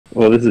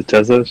Well, this is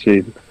Tessa.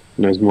 She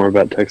knows more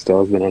about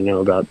textiles than I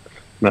know about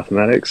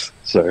mathematics,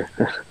 so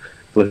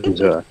listen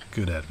to her.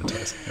 Good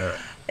advertising. All right.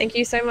 Thank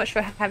you so much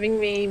for having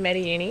me,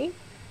 Mediuni.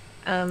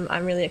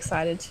 I'm really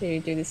excited to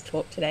do this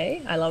talk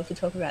today. I love to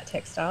talk about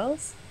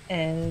textiles.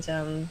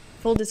 And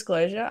full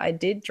disclosure, I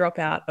did drop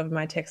out of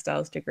my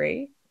textiles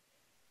degree.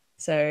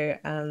 So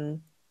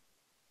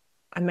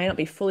I may not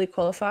be fully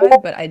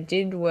qualified, but I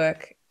did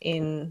work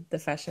in the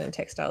fashion and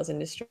textiles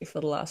industry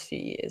for the last few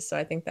years. So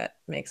I think that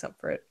makes up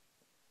for it.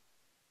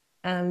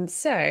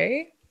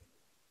 So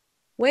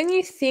when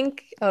you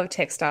think of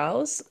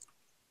textiles,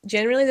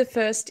 generally the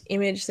first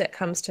image that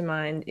comes to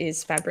mind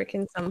is fabric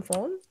in some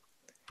form.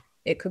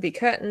 It could be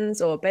curtains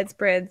or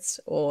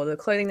bedspreads or the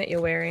clothing that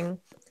you're wearing.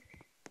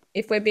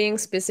 If we're being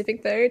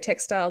specific though,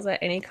 textiles are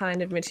any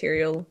kind of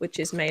material which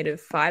is made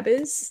of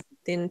fibers,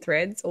 thin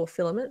threads, or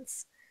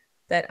filaments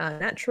that are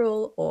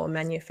natural or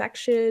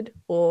manufactured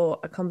or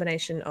a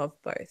combination of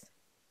both.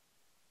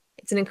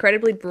 It's an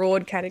incredibly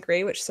broad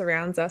category which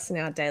surrounds us in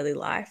our daily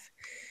life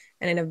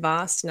and in a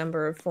vast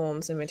number of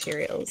forms and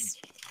materials.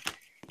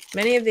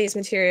 Many of these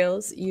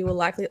materials you will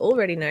likely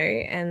already know,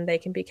 and they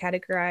can be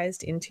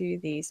categorized into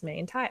these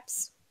main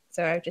types.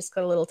 So I've just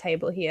got a little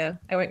table here.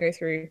 I won't go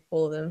through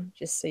all of them,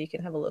 just so you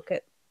can have a look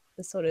at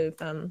the sort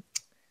of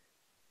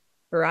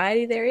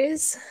variety there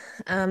is.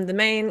 The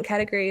main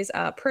categories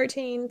are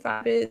protein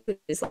fibers, which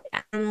is like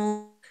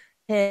animal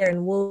hair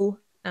and wool,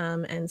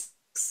 and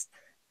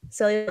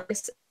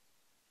cellulose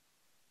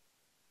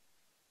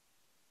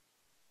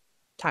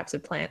types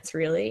of plants,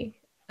 really.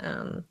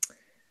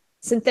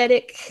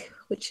 Synthetic,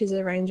 which is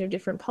a range of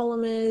different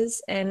polymers,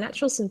 and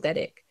natural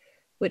synthetic,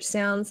 which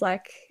sounds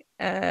like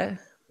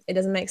it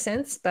doesn't make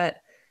sense, but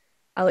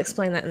I'll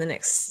explain that in the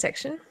next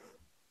section.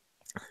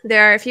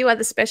 There are a few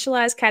other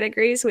specialized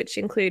categories, which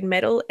include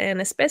metal and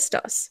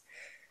asbestos,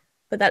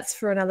 but that's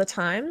for another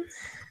time.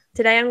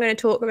 Today, I'm going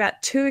to talk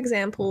about two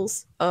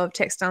examples of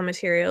textile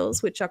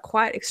materials which are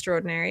quite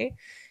extraordinary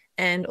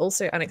and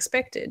also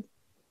unexpected.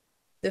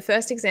 The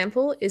first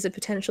example is a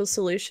potential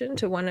solution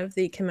to one of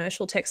the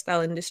commercial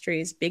textile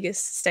industry's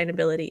biggest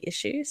sustainability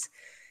issues.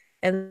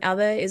 And the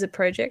other is a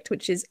project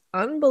which is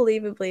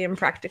unbelievably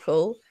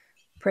impractical,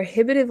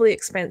 prohibitively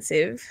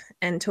expensive,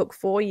 and took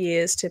 4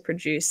 years to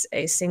produce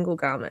a single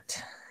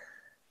garment.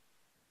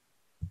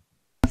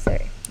 So,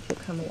 if you'll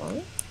come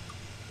along.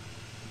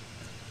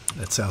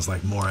 That sounds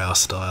like more our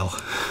style.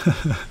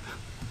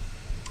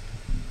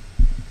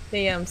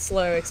 The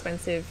slow,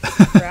 expensive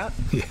route.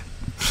 Yeah.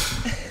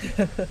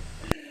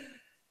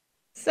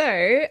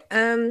 So,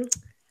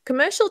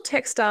 commercial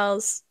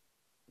textiles'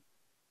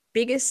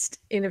 biggest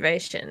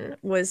innovation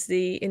was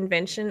the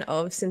invention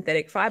of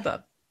synthetic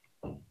fiber.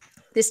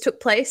 This took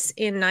place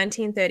in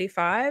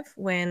 1935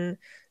 when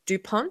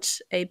DuPont,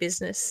 a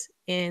business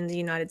in the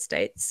United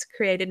States,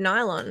 created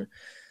nylon,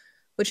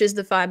 which is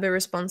the fiber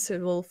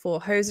responsible for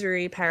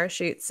hosiery,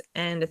 parachutes,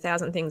 and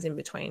 1,000 things in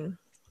between.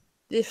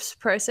 This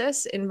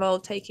process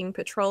involved taking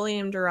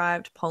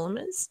petroleum-derived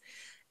polymers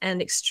and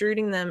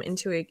extruding them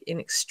into an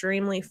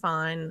extremely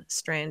fine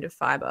strand of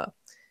fiber,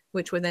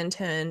 which were then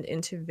turned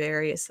into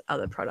various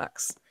other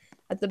products.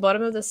 At the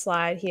bottom of the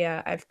slide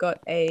here, I've got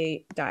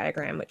a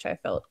diagram which I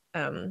felt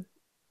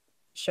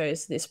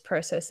shows this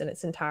process in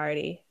its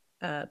entirety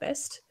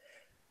best.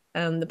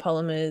 The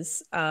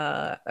polymers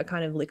are a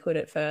kind of liquid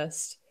at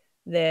first.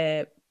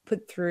 They're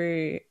put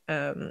through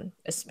a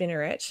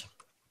spinneret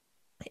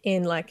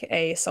in like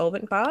a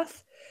solvent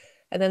bath.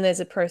 And then there's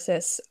a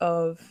process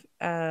of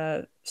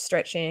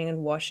stretching and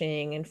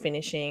washing and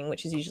finishing,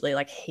 which is usually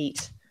like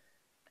heat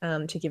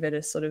to give it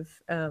a sort of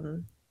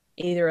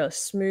either a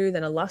smooth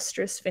and a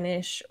lustrous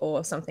finish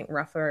or something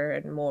rougher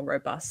and more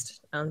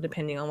robust,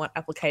 depending on what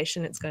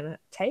application it's going to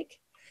take.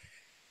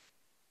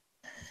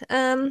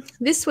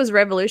 This was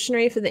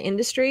revolutionary for the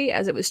industry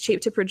as it was cheap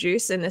to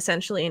produce and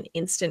essentially an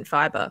instant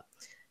fiber.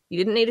 You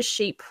didn't need a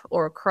sheep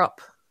or a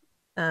crop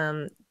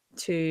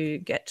to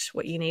get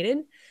what you needed.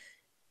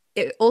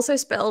 It also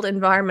spelled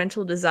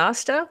environmental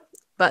disaster,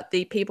 but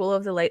the people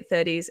of the late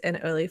 30s and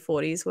early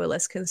 40s were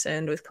less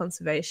concerned with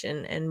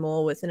conservation and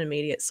more with an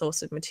immediate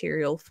source of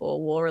material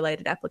for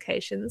war-related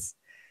applications.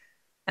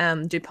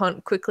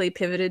 DuPont quickly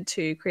pivoted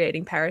to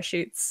creating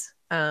parachutes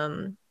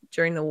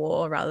during the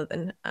war rather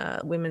than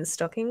women's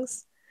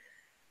stockings.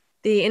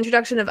 The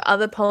introduction of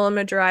other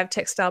polymer-derived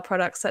textile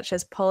products such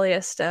as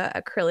polyester,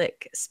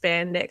 acrylic,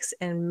 spandex,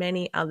 and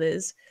many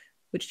others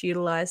which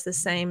utilize the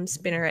same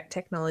spinneret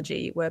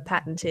technology were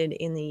patented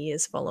in the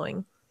years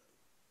following.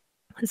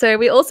 So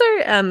we also,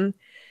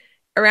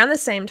 around the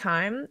same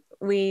time,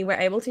 we were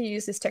able to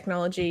use this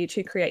technology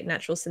to create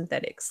natural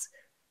synthetics.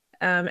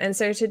 And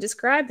so to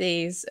describe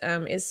these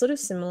is sort of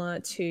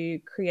similar to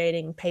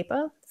creating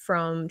paper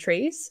from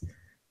trees.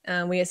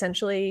 We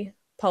essentially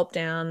pulp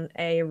down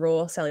a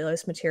raw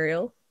cellulose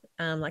material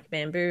like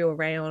bamboo or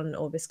rayon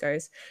or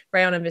viscose.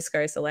 Rayon and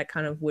viscose are like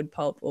kind of wood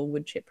pulp or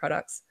wood chip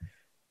products.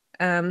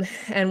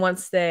 And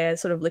once they're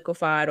sort of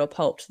liquefied or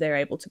pulped, they're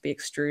able to be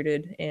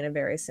extruded in a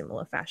very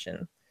similar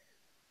fashion.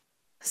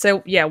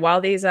 So yeah,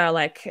 while these are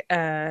like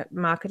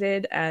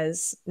marketed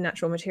as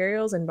natural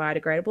materials and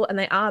biodegradable, and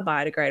they are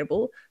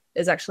biodegradable,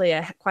 there's actually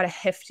quite a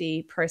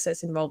hefty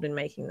process involved in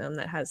making them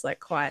that has like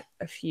quite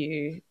a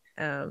few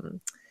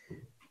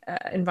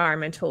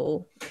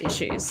environmental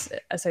issues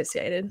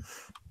associated.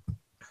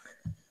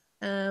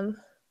 So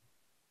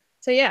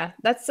yeah,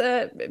 that's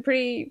a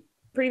pretty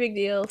big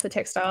deal for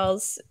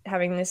textiles,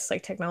 having this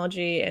like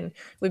technology, and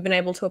we've been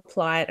able to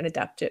apply it and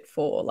adapt it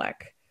for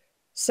like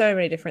so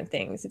many different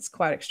things. It's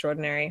quite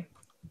extraordinary.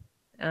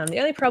 The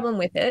only problem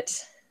with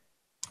it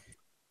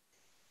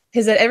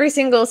is that every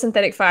single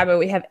synthetic fiber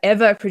we have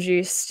ever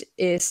produced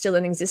is still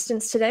in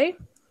existence today.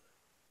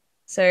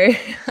 So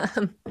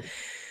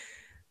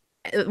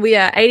we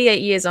are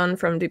 88 years on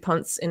from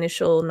DuPont's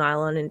initial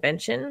nylon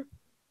invention.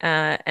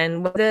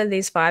 And whether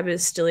these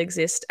fibers still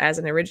exist as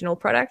an original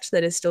product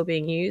that is still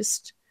being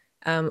used,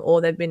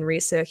 or they've been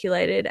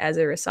recirculated as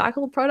a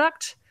recycled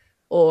product,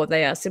 or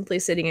they are simply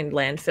sitting in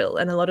landfill,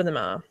 and a lot of them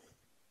are.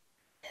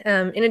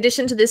 In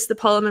addition to this, the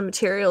polymer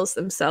materials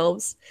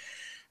themselves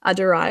are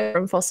derived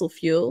from fossil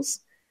fuels,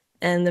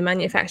 and the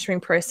manufacturing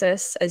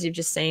process, as you've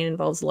just seen,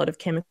 involves a lot of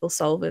chemical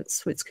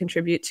solvents which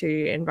contribute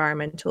to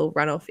environmental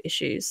runoff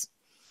issues.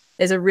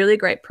 There's a really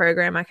great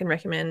program I can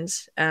recommend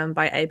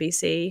by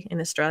ABC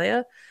in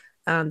Australia.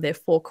 Their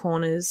Four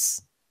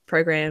Corners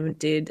program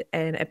did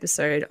an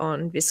episode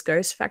on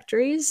viscose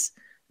factories.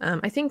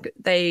 I think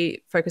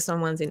they focused on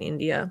ones in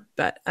India,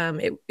 but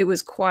it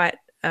was quite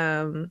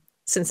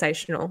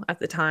sensational at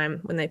the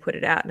time when they put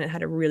it out, and it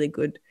had a really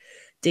good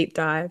deep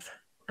dive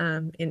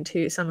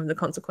into some of the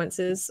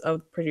consequences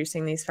of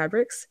producing these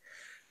fabrics.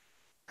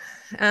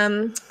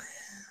 Where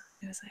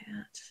was I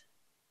at?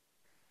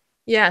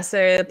 Yeah,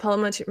 so the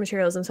polymer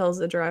materials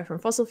themselves are derived from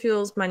fossil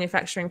fuels.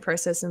 Manufacturing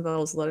process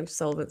involves a lot of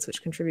solvents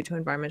which contribute to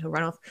environmental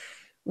runoff.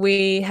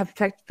 We have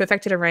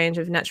perfected a range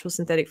of natural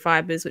synthetic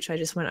fibers, which I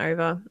just went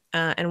over.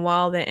 And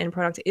while their end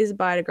product is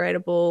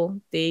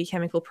biodegradable, the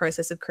chemical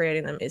process of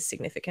creating them is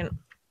significant.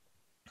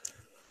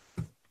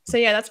 So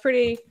yeah, that's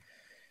pretty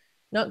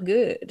not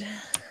good.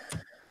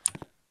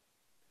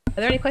 Are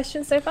there any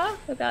questions so far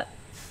about?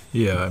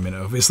 Yeah, I mean,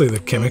 obviously the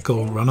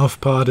chemical runoff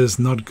part is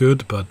not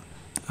good, but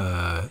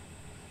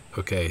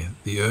okay,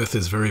 the earth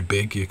is very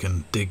big. You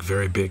can dig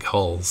very big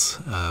holes.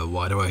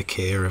 Why do I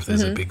care if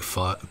there's a big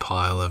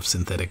pile of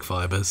synthetic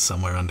fibers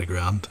somewhere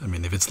underground? I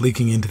mean, if it's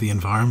leaking into the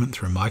environment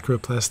through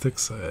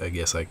microplastics, I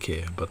guess I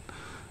care. But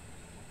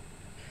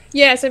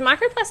yeah, so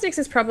microplastics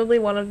is probably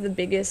one of the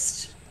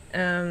biggest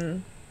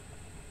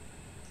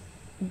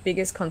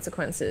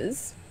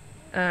consequences.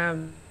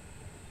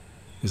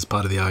 Is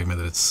part of the argument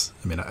that it's,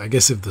 I mean, I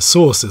guess if the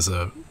source is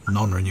a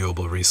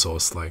non-renewable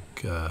resource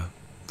like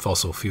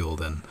fossil fuel,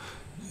 then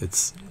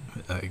it's,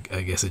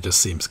 I guess it just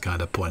seems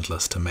kind of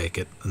pointless to make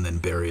it and then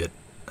bury it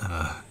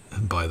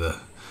by the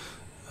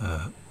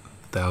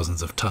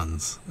thousands of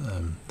tons.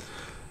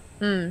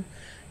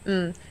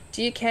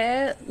 Do you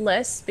care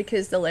less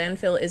because the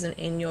landfill isn't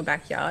in your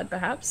backyard,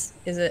 perhaps?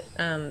 Is it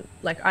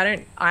like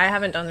I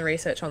haven't done the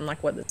research on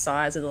like what the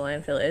size of the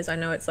landfill is. I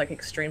know it's like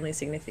extremely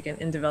significant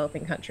in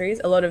developing countries.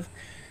 A lot of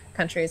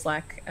countries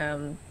like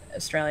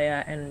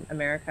Australia and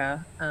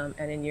America and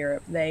in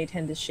Europe, they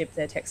tend to ship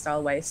their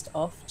textile waste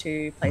off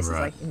to places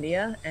like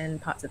India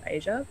and parts of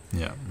Asia.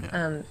 Yeah.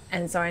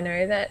 And so I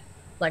know that,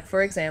 like,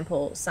 for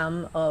example,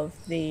 some of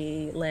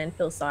the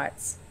landfill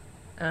sites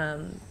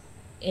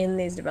in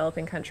these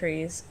developing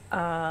countries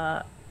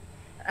have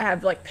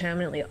like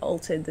permanently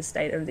altered the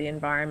state of the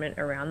environment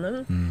around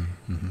them.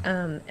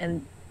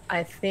 And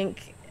I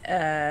think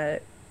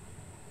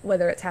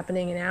whether it's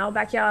happening in our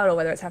backyard or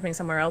whether it's happening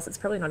somewhere else, it's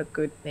probably not a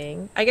good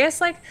thing. I guess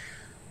like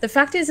the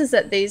fact is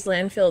that these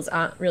landfills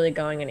aren't really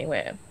going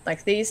anywhere.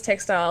 Like these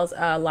textiles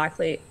are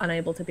likely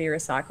unable to be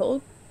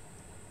recycled.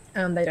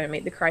 They don't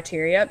meet the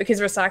criteria because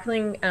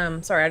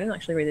recycling, sorry, I didn't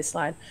actually read this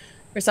slide.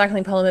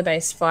 Recycling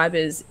polymer-based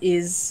fibers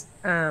is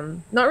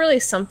not really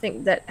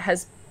something that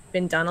has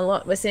been done a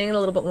lot. We're seeing it a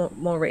little bit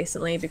more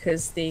recently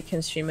because the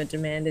consumer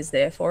demand is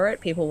there for it.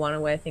 People want to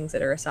wear things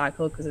that are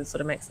recycled because it sort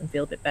of makes them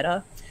feel a bit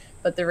better.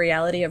 But the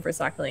reality of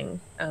recycling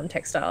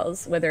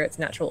textiles, whether it's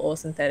natural or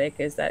synthetic,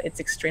 is that it's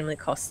extremely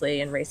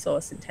costly and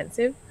resource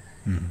intensive.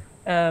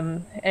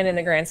 And in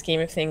the grand scheme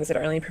of things, it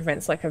only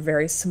prevents like a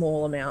very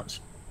small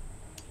amount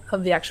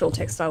of the actual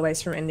textile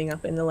waste from ending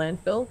up in the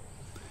landfill.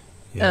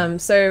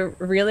 So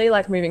really,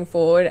 like, moving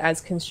forward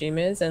as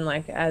consumers and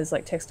like as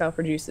like textile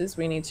producers,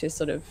 we need to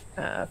sort of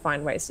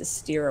find ways to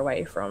steer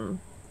away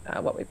from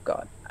what we've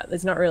got.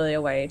 There's not really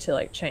a way to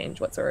like change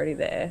what's already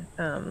there,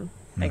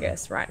 I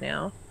guess, right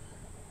now.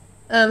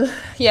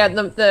 Yeah,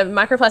 the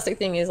microplastic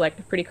thing is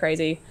like pretty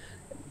crazy.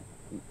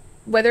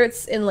 Whether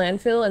it's in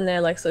landfill and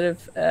they're like sort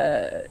of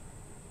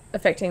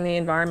affecting the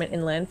environment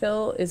in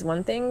landfill is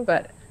one thing,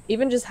 but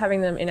even just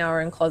having them in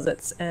our own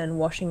closets and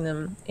washing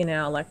them in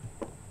our like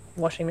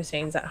washing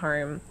machines at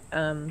home,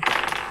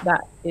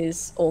 that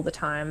is all the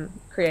time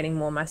creating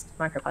more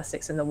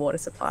microplastics in the water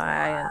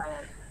supply.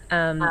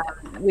 And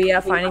we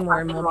are finding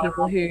more and more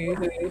people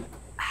who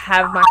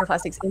have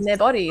microplastics in their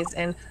bodies.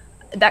 And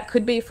that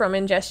could be from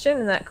ingestion,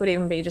 and that could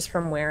even be just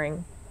from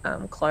wearing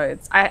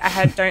clothes.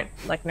 I don't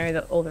like know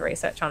all the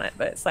research on it,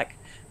 but it's like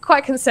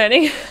quite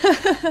concerning.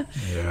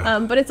 Yeah.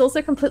 But it's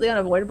also completely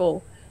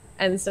unavoidable.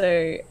 And so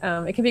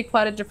it can be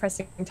quite a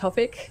depressing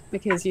topic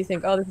because you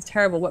think, oh, this is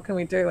terrible. What can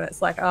we do? And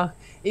it's like, oh,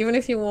 even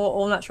if you wore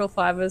all natural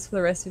fibers for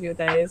the rest of your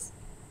days,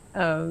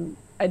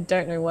 I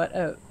don't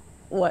know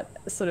what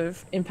sort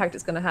of impact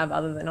it's going to have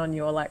other than on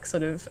your like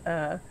sort of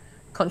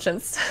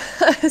conscience,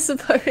 I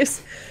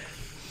suppose.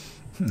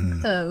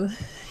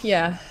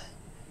 Yeah, a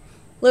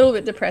little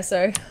bit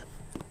depresso.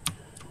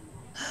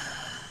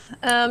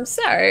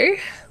 So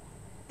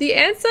the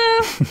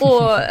answer,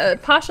 or a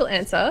partial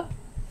answer,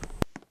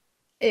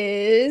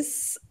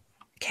 is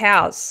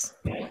cows,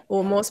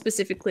 or more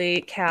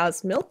specifically,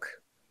 cow's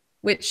milk,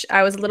 which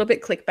I was a little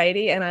bit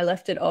clickbaity and I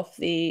left it off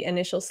the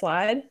initial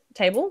slide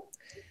table.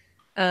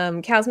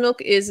 Cow's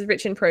milk is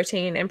rich in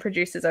protein and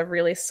produces a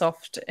really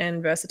soft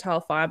and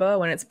versatile fiber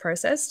when it's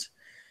processed.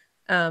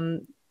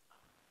 The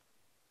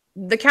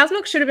cow's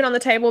milk should have been on the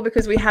table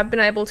because we have been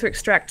able to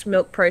extract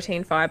milk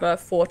protein fiber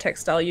for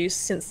textile use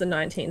since the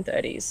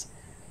 1930s.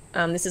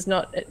 This is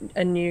not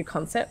a new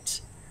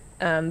concept,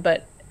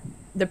 but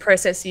the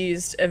process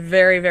used a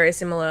very, very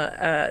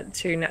similar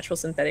to natural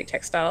synthetic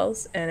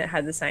textiles, and it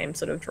had the same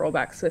sort of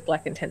drawbacks with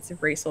like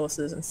intensive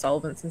resources and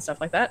solvents and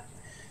stuff like that.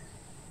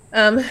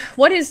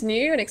 What is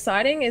new and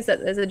exciting is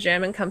that there's a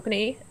German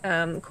company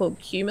called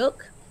Q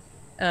Milk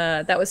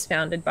that was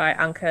founded by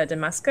Anke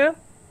Damaske,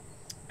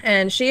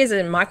 and she is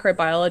a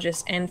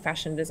microbiologist and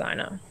fashion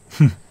designer.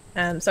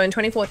 So in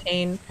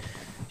 2014,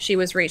 she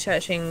was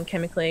researching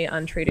chemically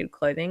untreated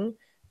clothing,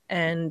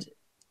 and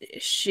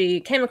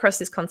she came across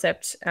this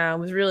concept,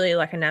 was really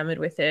like enamored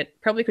with it,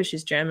 probably because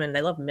she's German.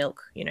 They love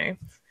milk, you know.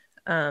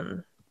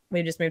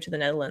 We just moved to the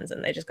Netherlands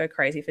and they just go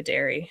crazy for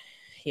dairy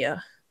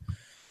here.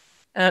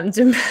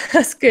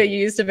 Damaske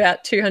used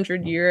about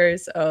 200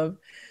 euros of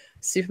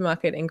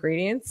supermarket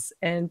ingredients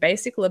and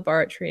basic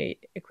laboratory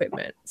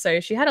equipment. So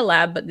she had a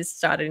lab, but this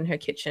started in her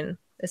kitchen,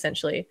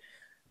 essentially.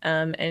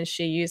 And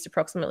she used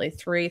approximately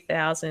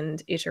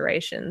 3,000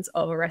 iterations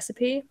of a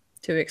recipe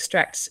to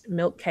extract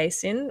milk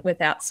casein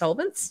without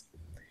solvents.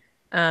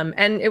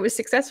 And it was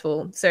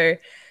successful. So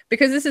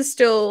because this is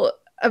still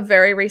a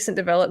very recent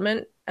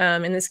development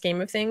in the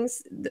scheme of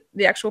things,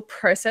 the actual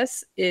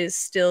process is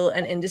still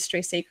an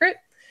industry secret.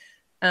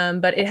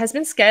 But it has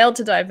been scaled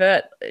to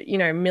divert, you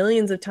know,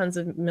 millions of tons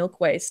of milk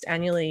waste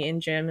annually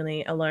in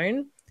Germany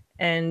alone.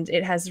 And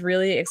it has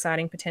really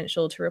exciting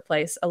potential to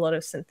replace a lot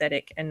of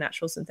synthetic and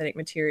natural synthetic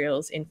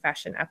materials in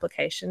fashion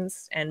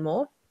applications and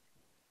more.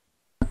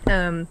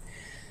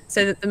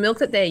 So that the milk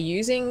that they're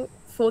using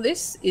for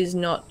this is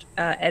not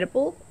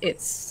edible.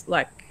 It's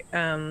like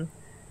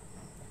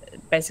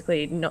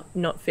basically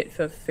not fit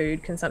for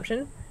food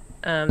consumption.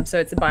 So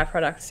it's a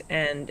byproduct,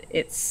 and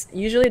it's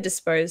usually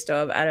disposed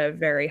of at a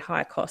very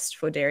high cost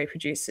for dairy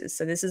producers.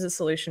 So this is a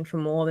solution for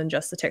more than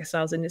just the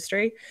textiles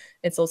industry.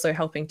 It's also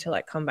helping to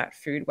like combat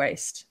food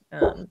waste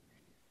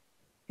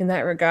in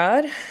that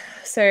regard.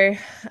 So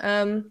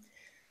there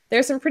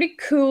are some pretty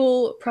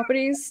cool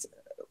properties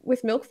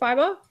with milk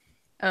fiber.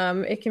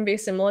 It can be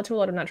similar to a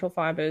lot of natural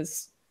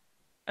fibers.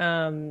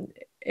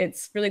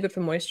 It's really good for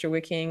moisture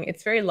wicking.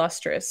 It's very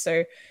lustrous.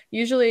 So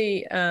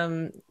usually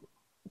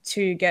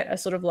to get a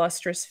sort of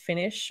lustrous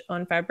finish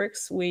on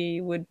fabrics,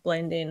 we would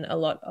blend in a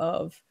lot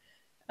of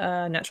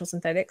natural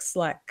synthetics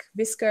like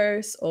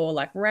viscose or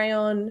like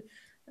rayon.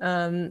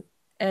 And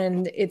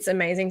it's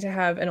amazing to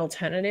have an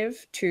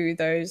alternative to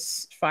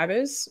those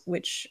fibers,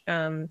 which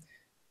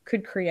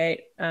could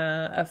create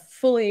a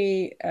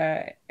fully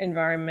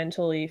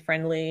environmentally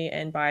friendly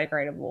and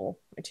biodegradable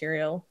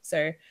material.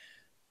 So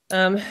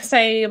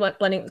say like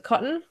blending with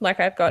cotton, like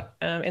I've got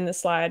in the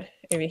slide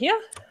over here.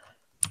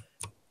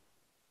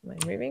 Am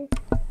I moving?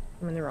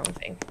 I'm in the wrong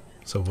thing.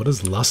 So what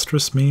does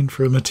lustrous mean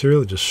for a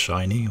material? Just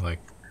shiny, like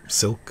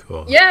silk?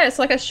 Or... Yeah, it's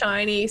like a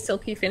shiny,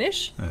 silky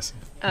finish. I see.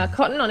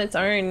 Cotton on its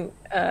own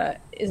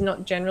is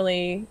not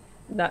generally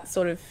that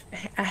sort of...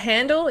 A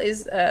handle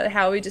is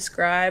how we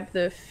describe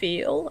the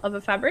feel of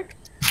a fabric.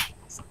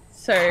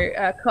 So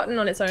cotton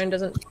on its own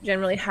doesn't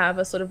generally have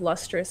a sort of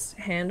lustrous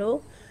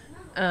handle.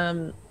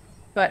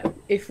 But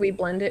if we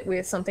blend it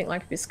with something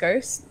like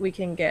viscose, we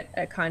can get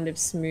a kind of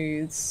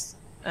smooth,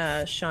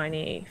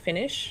 shiny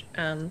finish.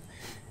 And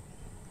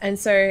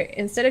so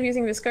instead of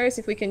using viscose,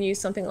 if we can use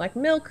something like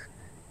milk,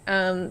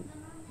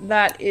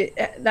 that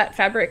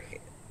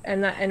fabric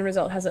and that end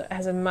result has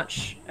a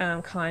much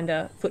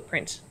kinder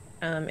footprint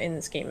in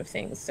the scheme of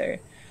things. So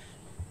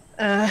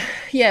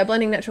yeah,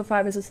 blending natural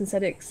fibers with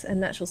synthetics and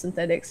natural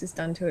synthetics is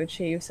done to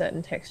achieve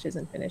certain textures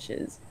and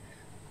finishes.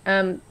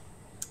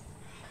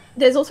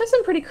 There's also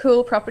some pretty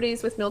cool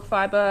properties with milk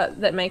fiber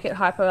that make it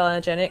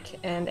hypoallergenic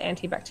and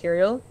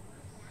antibacterial.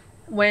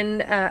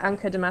 When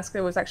Anke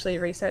Damaske was actually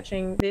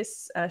researching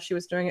this, she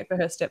was doing it for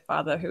her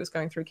stepfather who was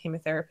going through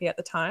chemotherapy at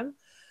the time.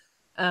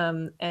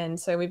 And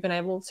so we've been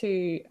able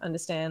to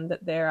understand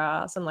that there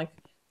are some like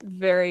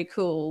very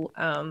cool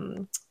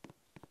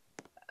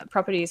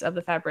properties of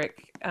the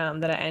fabric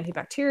that are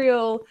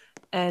antibacterial,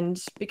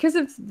 And because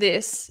of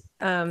this,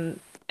 and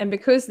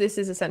because this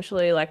is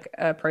essentially like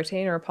a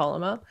protein or a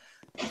polymer,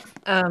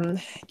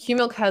 Q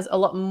milk has a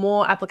lot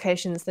more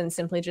applications than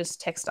simply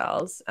just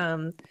textiles.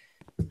 I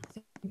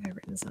think I've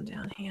written some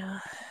down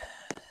here.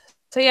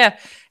 So yeah,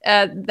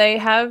 they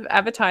have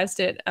advertised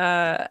it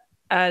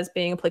as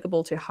being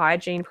applicable to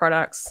hygiene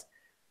products,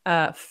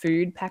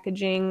 food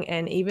packaging,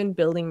 and even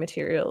building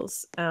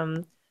materials.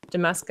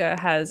 Damaska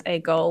has a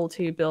goal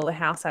to build a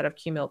house out of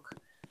Q milk,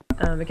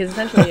 because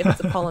essentially, if it's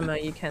a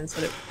polymer, you can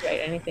sort of create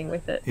anything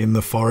with it In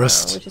the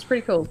forest. which is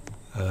pretty cool.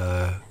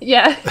 Yeah,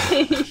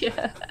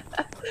 yeah,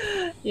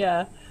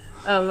 yeah.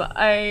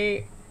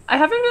 I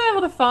haven't been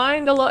able to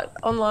find a lot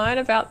online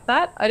about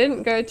that. I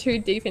didn't go too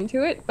deep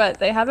into it, but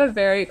they have a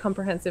very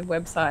comprehensive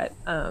website,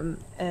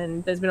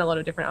 and there's been a lot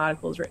of different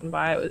articles written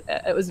by it.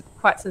 It was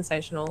quite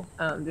sensational,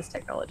 this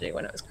technology,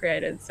 when it was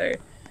created. So,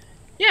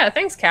 yeah,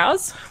 thanks,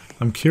 cows.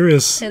 I'm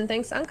curious. And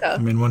thanks, Anka. I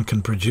mean, one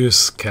can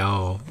produce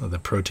the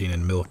protein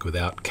in milk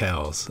without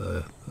cows.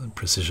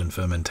 Precision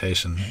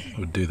fermentation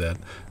would do that.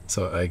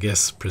 So I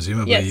guess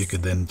presumably you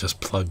could then just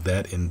plug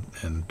that in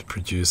and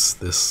produce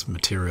this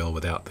material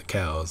without the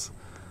cows.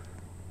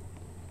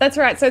 That's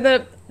right. So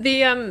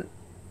the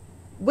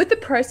with the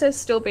process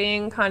still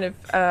being kind of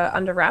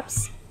under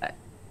wraps,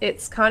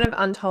 it's kind of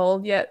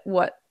untold yet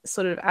what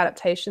sort of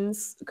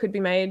adaptations could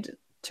be made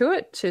to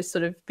it to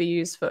sort of be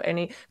used for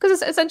any,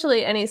 because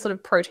essentially any sort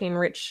of protein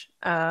rich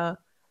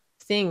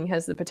thing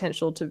has the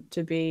potential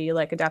to be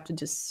like adapted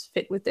to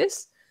fit with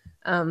this.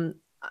 I'm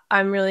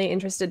really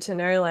interested to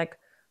know like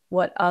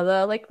what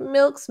other like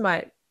milks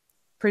might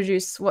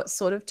produce what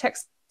sort of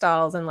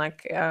textiles and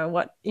like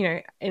what, you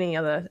know, any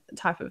other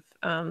type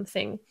of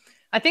thing.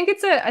 I think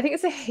it's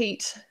a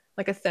heat,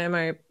 like a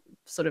thermo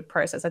sort of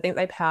process. I think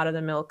they powder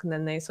the milk and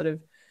then they sort of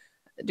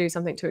do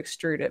something to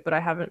extrude it, but I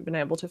haven't been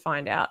able to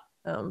find out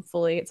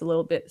fully. It's a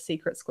little bit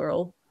secret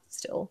squirrel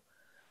still,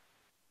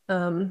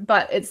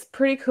 but it's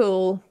pretty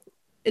cool.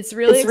 It's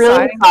really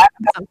exciting.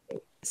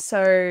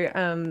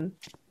 So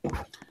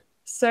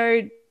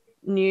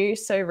new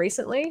so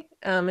recently.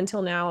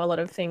 Until now, a lot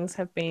of things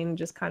have been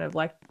just kind of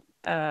like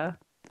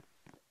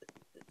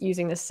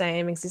using the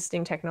same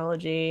existing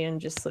technology and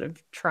just sort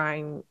of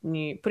putting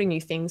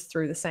new things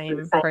through the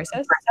same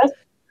process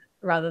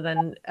rather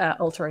than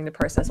altering the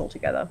process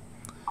altogether.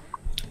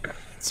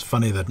 It's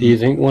funny that. Do you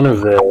think one of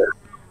the?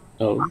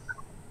 Oh,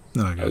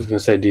 no, I was going to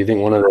say, do you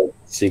think one of the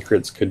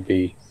secrets could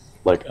be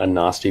like a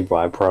nasty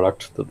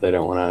byproduct that they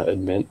don't want to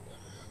admit?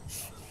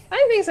 I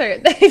don't think so.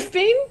 They've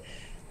been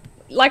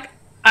like,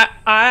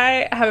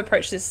 I have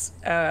approached this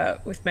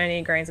with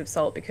many grains of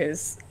salt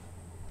because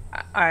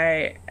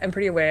I am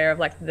pretty aware of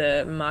like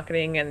the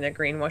marketing and the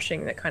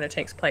greenwashing that kind of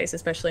takes place,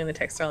 especially in the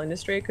textile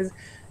industry, because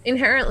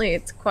inherently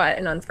it's quite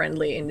an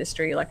unfriendly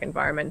industry, like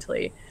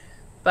environmentally.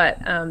 But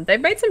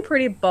they've made some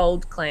pretty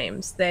bold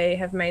claims. They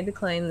have made the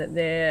claim that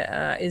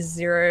there is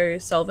zero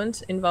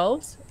solvent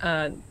involved,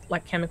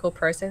 like chemical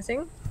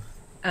processing.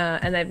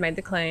 And they've made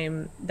the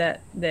claim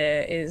that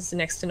there is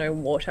next to no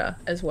water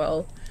as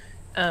well.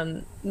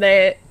 I've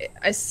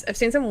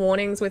seen some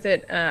warnings with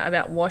it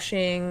about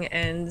washing,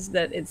 and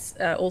that it's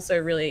also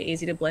really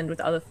easy to blend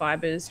with other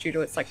fibers due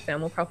to its like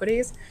thermal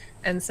properties.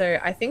 And so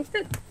I think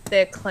that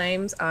their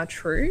claims are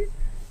true.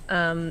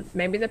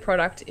 Maybe the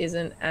product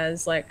isn't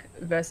as like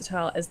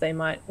versatile as they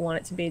might want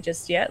it to be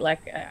just yet.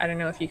 Like, I don't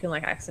know if you can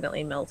like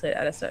accidentally melt it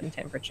at a certain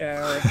temperature,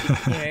 or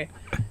if you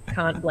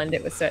can't blend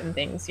it with certain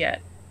things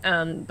yet.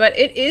 But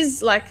it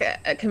is like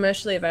a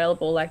commercially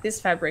available. Like this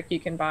fabric,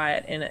 you can buy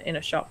it in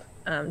a shop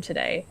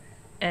today,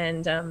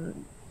 and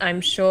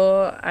I'm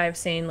sure I've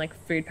seen like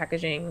food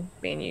packaging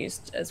being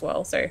used as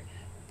well. So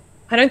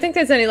I don't think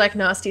there's any like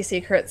nasty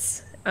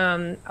secrets.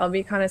 I'll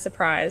be kind of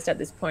surprised at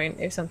this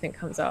point if something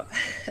comes up.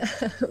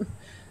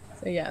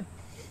 So yeah.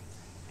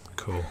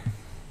 Cool.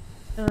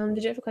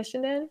 Did you have a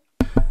question, Dan?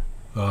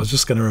 Well, I was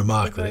just going to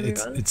remark that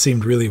it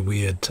seemed really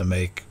weird to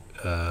make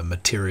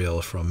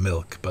material from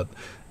milk, but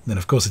then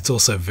of course it's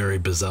also very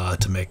bizarre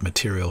to make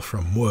material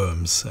from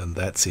worms, and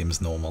that seems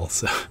normal.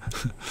 So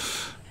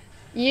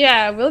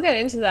yeah, we'll get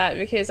into that,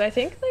 because I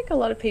think like a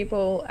lot of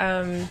people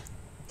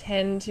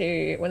tend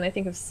to, when they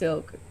think of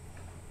silk,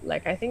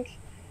 like I think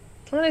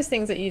it's one of those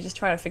things that you just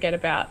try to forget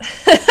about,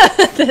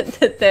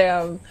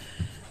 that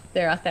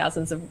there are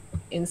thousands of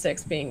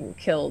insects being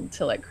killed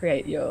to like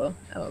create your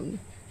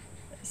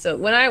so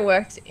when I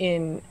worked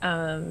in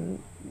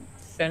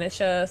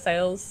furniture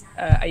sales,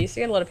 I used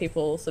to get a lot of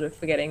people sort of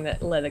forgetting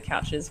that leather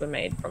couches were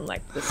made from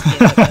like the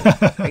skin of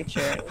the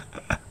creature.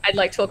 And I'd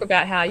like talk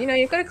about how,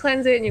 you've got to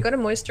cleanse it and you've got to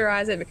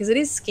moisturize it because it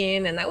is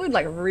skin, and that would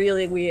like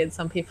really weird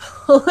some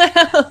people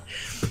out.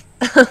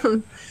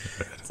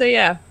 So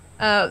yeah,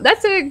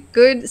 that's a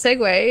good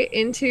segue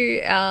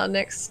into our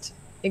next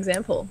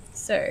example.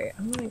 So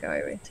I'm going to go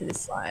over to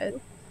this slide.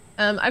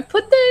 I've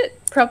put the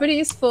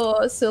properties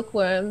for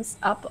silkworms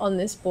up on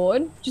this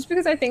board just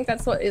because I think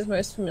that's what is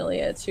most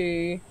familiar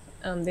to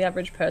the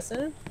average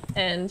person.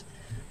 And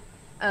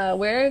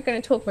we're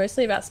going to talk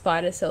mostly about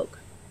spider silk.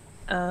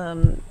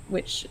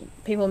 which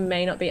people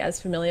may not be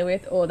as familiar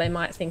with, or they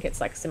might think it's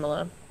like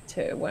similar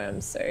to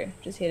worms. So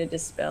just here to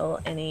dispel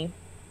any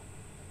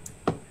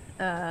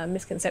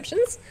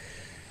misconceptions.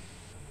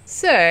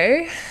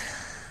 So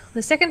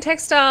the second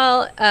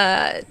textile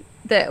that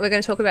we're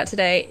going to talk about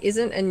today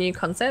isn't a new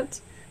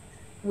concept.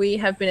 We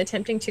have been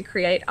attempting to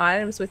create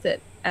items with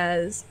it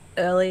as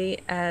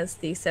early as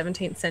the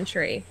 17th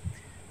century,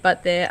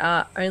 but there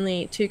are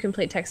only 2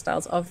 complete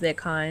textiles of their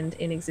kind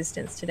in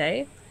existence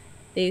today.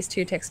 These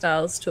 2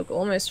 textiles took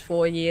almost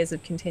 4 years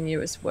of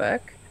continuous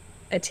work,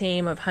 a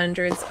team of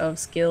hundreds of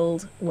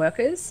skilled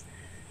workers,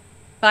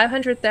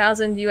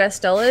 $500,000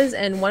 US,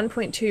 and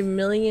 1.2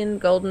 million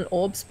golden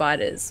orb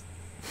spiders.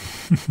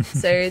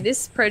 So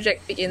this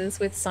project begins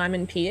with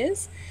Simon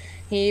Piers.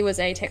 He was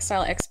a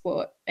textile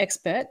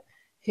expert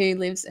who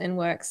lives and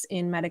works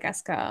in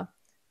Madagascar.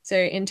 So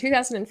in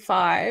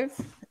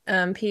 2005,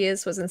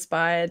 Piers was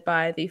inspired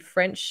by the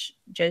French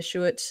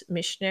Jesuit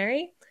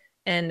missionary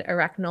and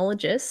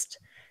arachnologist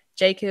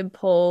Jacob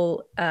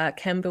Paul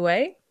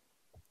Cambouet.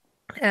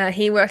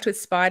 He worked with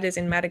spiders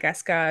in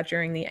Madagascar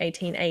during the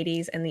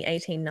 1880s and the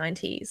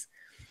 1890s.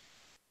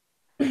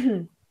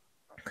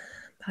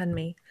 Pardon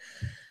me.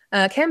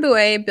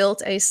 Cambouet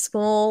built a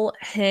small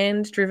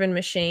hand-driven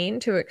machine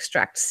to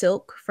extract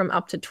silk from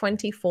up to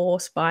 24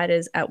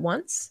 spiders at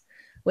once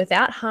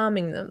without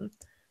harming them.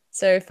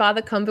 So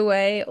Father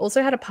Cambouet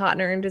also had a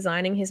partner in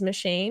designing his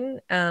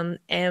machine,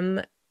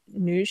 M.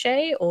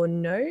 Nouget or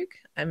Nogue.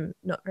 I'm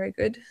not very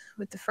good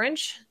with the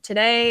French.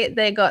 Together,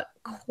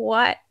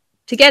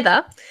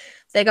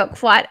 they got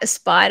quite a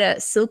spider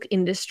silk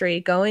industry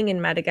going in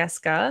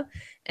Madagascar,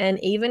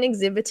 and even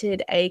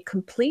exhibited a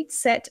complete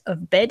set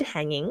of bed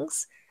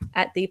hangings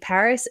at the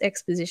Paris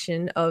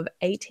Exposition of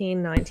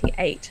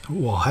 1898.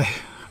 Why?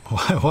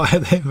 Why are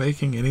they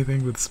making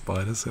anything with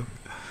spider silk?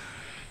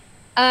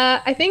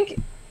 I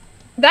think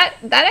that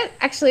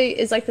actually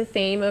is like the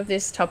theme of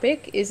this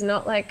topic, is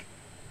not like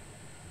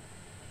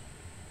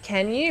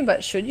can you,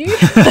 but should you?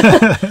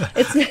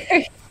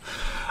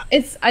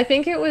 I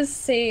think it was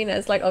seen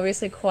as like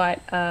obviously quite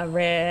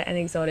rare and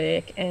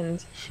exotic,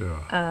 and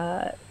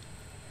sure.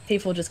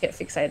 People just get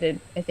fixated.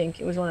 I think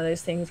it was one of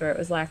those things where it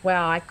was like,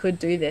 wow, I could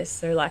do this,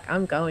 so like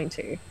I'm going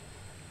to.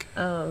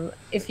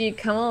 If you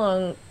come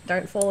along,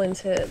 don't fall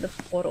into the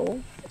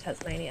portal to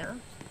Tasmania.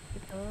 If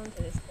you come along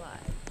to this slide,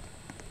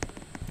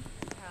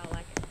 how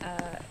like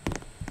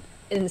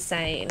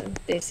insane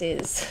this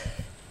is.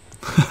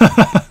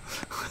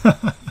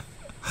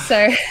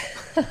 So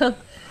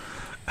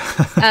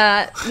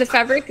the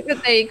fabric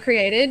that they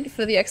created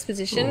for the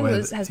exposition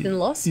has been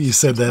lost. You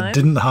said that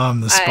didn't harm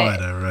the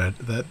spider, right?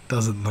 That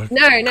doesn't look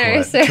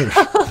no. So true.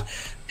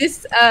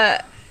 this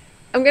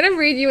I'm going to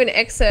read you an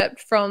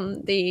excerpt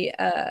from the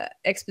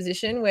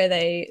exposition where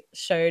they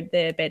showed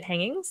their bed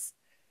hangings.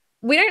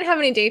 We don't have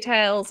any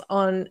details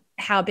on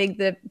how big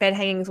the bed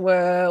hangings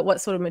were,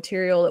 what sort of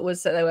material it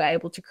was that they were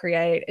able to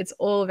create. It's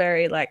all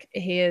very like,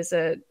 here's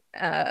an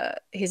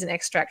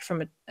extract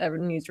from a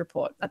news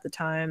report at the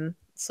time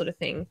sort of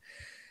thing.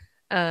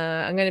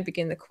 I'm going to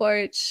begin the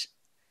quote.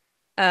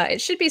 It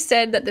should be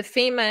said that the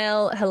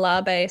female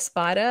Halabe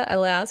spider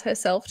allows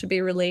herself to be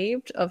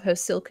relieved of her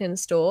silken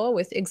store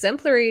with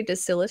exemplary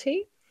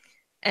docility,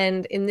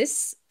 and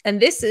this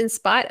in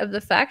spite of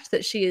the fact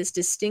that she is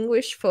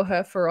distinguished for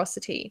her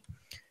ferocity.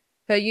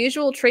 Her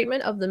usual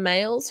treatment of the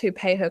males who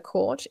pay her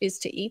court is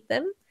to eat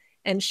them,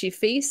 and she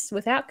feasts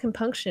without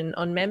compunction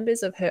on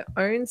members of her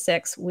own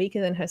sex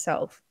weaker than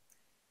herself.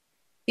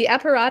 The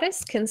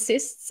apparatus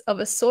consists of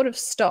a sort of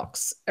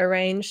stocks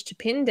arranged to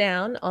pin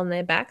down on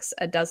their backs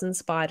a dozen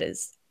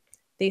spiders.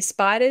 These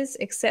spiders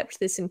accept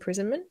this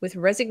imprisonment with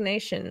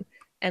resignation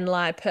and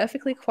lie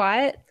perfectly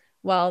quiet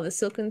while the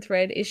silken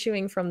thread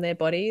issuing from their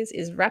bodies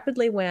is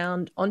rapidly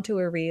wound onto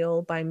a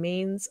reel by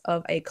means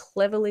of a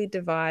cleverly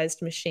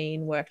devised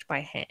machine worked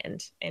by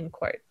hand, end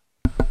quote.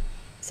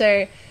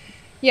 So,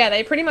 yeah,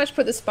 they pretty much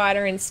put the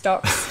spider in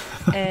stocks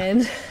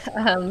and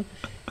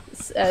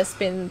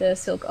spin the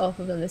silk off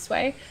of them this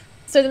way.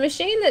 So the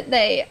machine that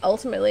they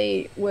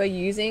ultimately were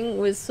using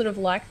was sort of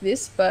like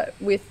this, but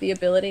with the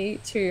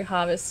ability to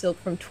harvest silk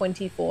from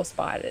 24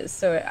 spiders.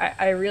 So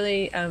I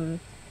really,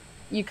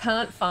 you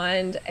can't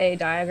find a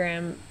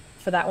diagram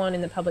for that one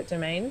in the public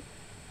domain,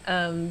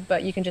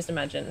 but you can just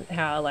imagine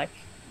how like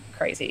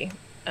crazy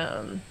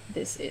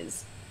this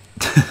is.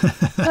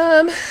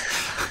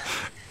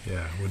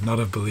 Yeah, would not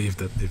have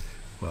believed it.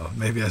 Well,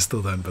 maybe I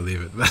still don't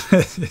believe it,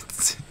 but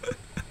it's...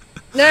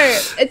 No,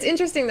 it's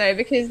interesting though,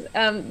 because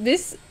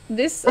this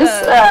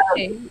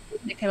thing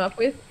they came up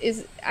with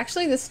is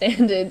actually the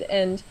standard,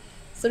 and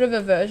sort of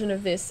a version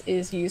of this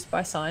is used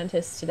by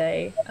scientists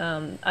today.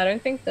 I don't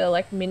think the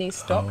like mini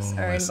stocks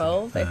are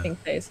involved. I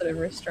think they sort of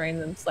restrain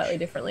them slightly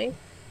differently,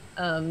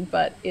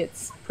 but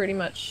it's pretty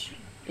much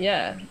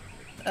they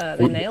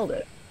nailed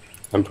it.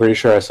 I'm pretty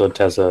sure I saw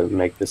Tessa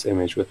make this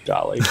image with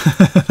Dolly.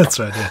 That's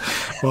right. Yeah.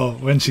 Well,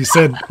 when she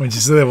said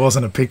there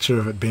wasn't a picture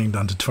of it being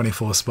done to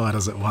 24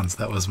 spiders at once,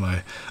 that was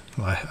my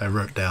I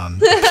wrote down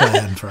the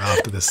plan for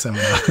after this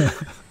seminar.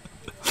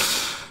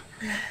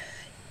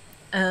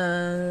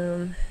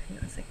 Hang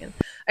on a second.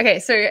 Okay,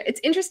 so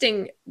it's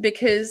interesting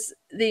because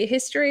the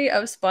history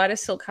of spider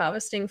silk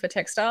harvesting for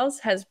textiles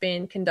has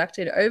been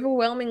conducted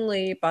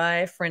overwhelmingly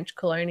by French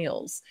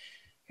colonials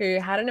who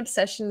had an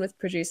obsession with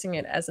producing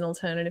it as an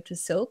alternative to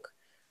silk,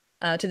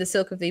 to the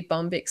silk of the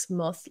bombyx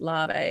moth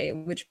larvae,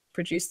 which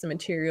produced the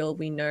material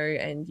we know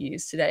and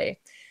use today.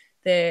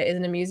 There is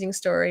an amusing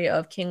story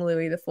of King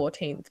Louis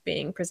XIV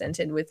being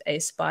presented with a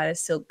spider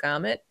silk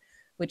garment,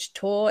 which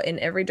tore in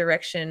every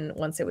direction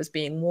once it was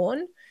being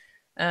worn.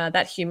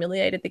 That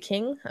humiliated the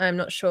king. I'm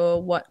not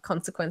sure what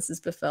consequences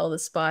befell the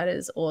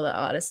spiders or the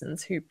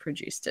artisans who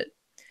produced it.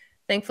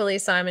 Thankfully,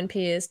 Simon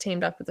Pears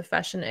teamed up with a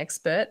fashion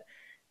expert,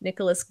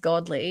 Nicholas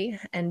Godley,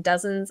 and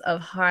dozens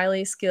of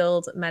highly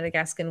skilled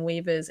Madagascan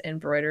weavers,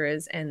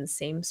 embroiderers, and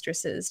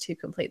seamstresses to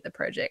complete the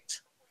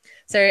project.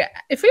 So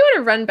if we want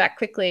to run back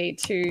quickly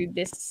to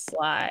this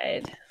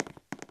slide,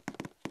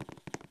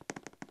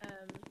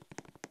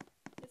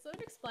 it sort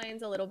of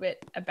explains a little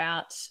bit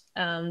about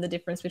the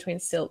difference between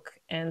silk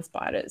and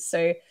spiders.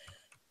 So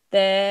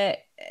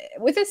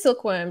with a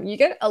silkworm, you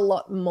get a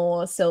lot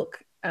more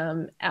silk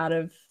out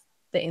of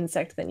the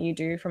insect than you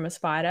do from a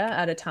spider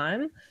at a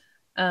time.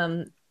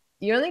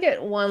 You only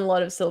get one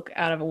lot of silk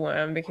out of a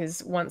worm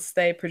because once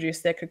they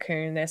produce their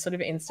cocoon, they're sort of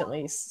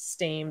instantly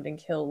steamed and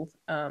killed,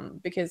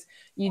 because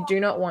you do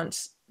not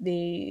want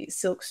the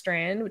silk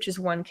strand, which is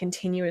one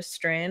continuous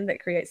strand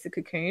that creates the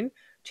cocoon,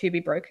 to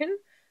be broken.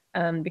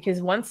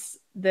 Because once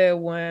the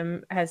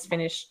worm has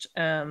finished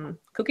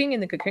cooking in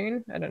the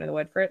cocoon, I don't know the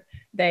word for it,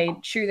 they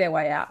chew their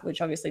way out,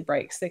 which obviously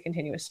breaks the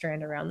continuous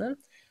strand around them.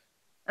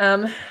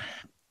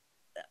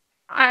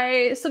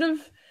 I sort of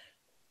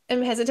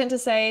am hesitant to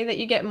say that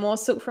you get more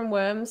silk from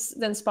worms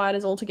than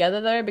spiders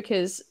altogether, though,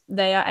 because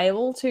they are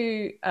able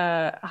to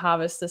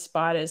harvest the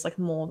spiders like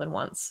more than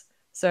once.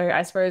 So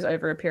I suppose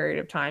over a period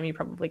of time, you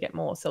probably get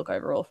more silk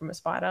overall from a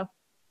spider.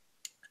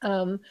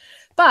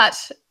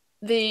 But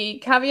the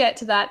caveat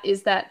to that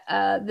is that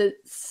the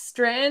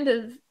strand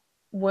of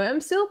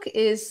worm silk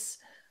is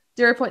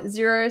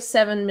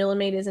 0.07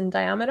 millimeters in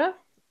diameter,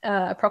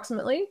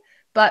 approximately.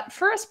 But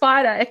for a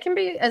spider, it can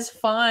be as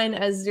fine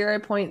as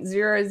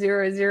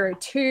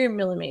 0.0002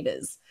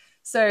 millimeters.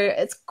 So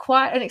it's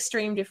quite an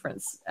extreme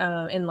difference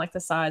in like the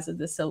size of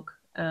the silk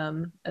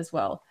as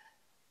well.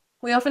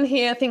 We often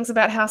hear things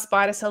about how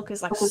spider silk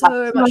is like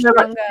so much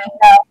stronger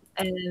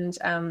and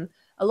a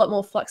lot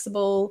more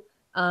flexible.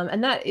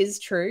 And that is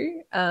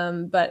true.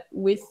 But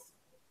with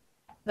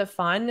the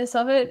fineness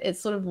of it, it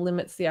sort of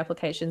limits the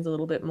applications a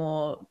little bit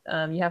more.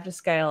 You have to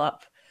scale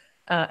up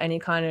any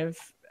kind of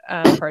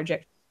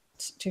project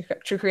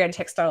to create a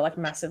textile like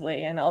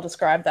massively, and I'll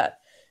describe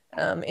that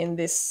in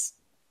this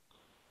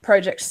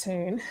project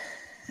soon.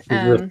 Is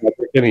the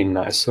fabric any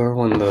nicer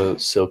when the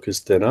silk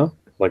is thinner,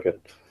 like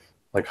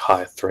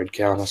high thread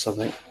count or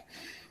something?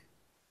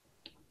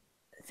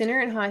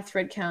 Thinner and high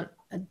thread count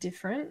are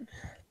different,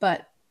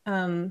 but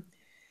I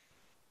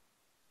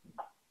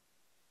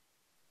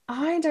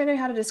don't know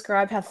how to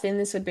describe how thin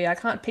this would be. I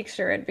can't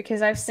picture it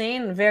because I've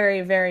seen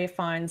very, very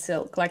fine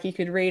silk, like you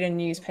could read a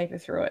newspaper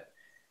through it.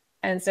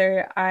 And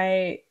so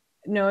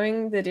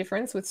knowing the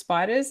difference with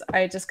spiders,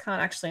 I just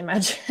can't actually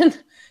imagine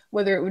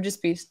whether it would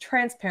just be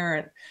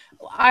transparent.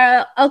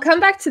 I'll come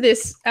back to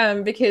this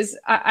because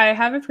I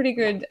have a pretty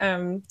good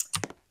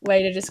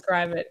way to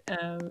describe it.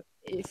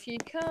 If you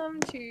come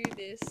to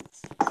this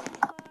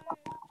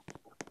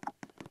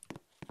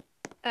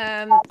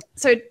slide.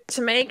 So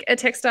to make a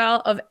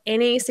textile of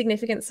any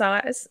significant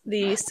size,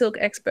 the silk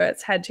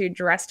experts had to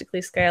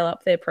drastically scale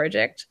up their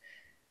project.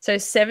 So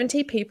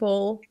 70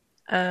 people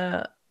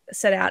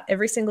set out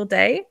every single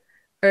day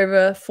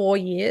over 4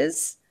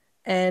 years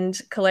and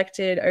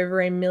collected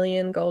over 1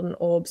 million golden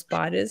orb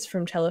spiders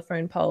from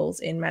telephone poles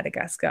in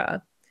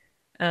Madagascar,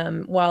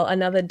 while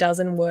another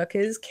dozen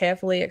workers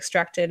carefully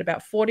extracted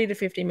about 40 to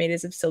 50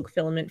 meters of silk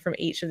filament from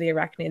each of the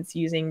arachnids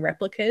using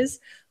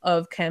replicas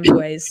of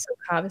Cambue's silk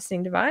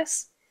harvesting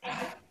device.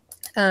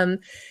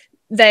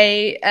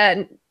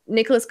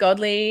 Nicholas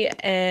Godley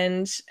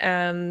and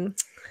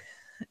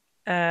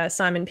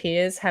Simon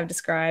Pears have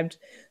described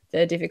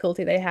the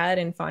difficulty they had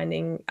in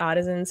finding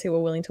artisans who were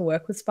willing to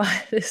work with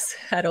spiders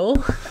at all,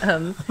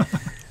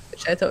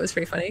 which I thought was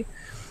pretty funny.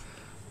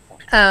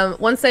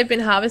 Once they've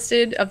been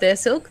harvested of their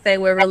silk, they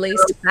were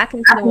released back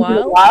into the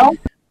wild,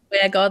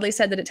 where Godley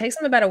said that it takes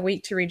them about a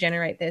week to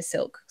regenerate their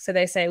silk. So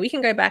they say, we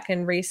can go back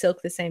and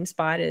re-silk the same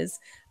spiders.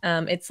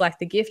 It's like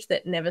the gift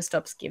that never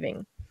stops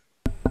giving.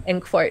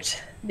 End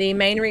quote. The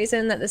main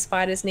reason that the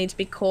spiders need to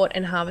be caught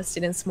and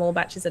harvested in small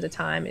batches at a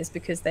time is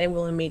because they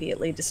will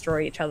immediately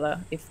destroy each other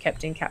if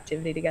kept in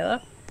captivity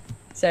together.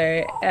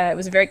 So it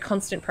was a very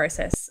constant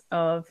process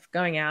of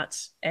going out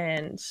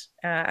and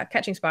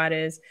catching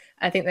spiders.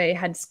 I think they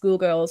had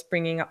schoolgirls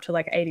bringing up to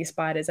like 80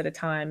 spiders at a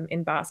time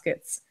in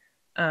baskets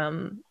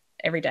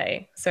every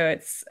day. So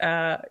it's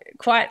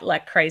quite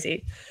like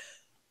crazy.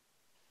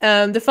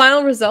 The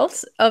final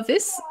result of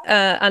this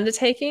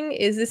undertaking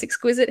is this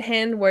exquisite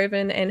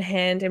hand-woven and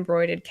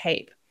hand-embroidered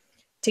cape.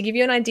 To give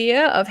you an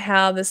idea of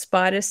how the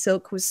spider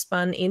silk was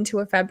spun into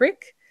a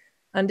fabric,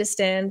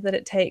 understand that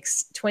it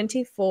takes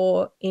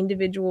 24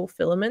 individual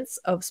filaments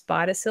of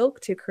spider silk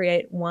to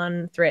create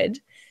one thread,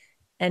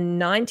 and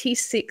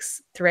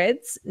 96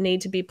 threads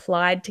need to be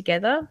plied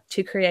together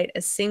to create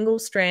a single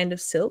strand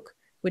of silk,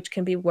 which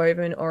can be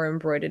woven or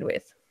embroidered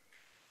with.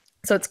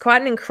 So it's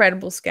quite an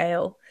incredible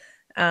scale.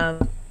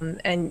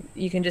 And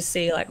you can just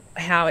see like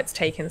how it's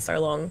taken so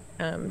long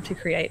to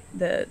create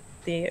the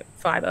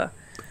fiber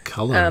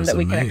that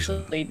we can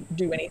actually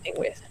do anything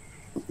with.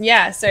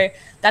 Yeah, so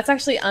that's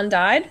actually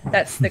undyed.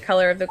 That's the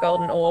color of the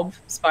golden orb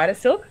spider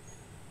silk.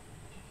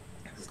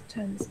 Let's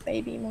turn this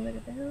baby monitor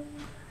down.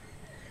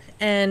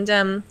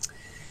 And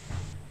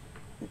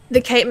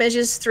the cape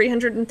measures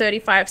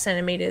 335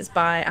 centimeters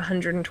by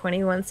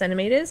 121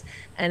 centimeters,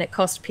 and it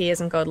cost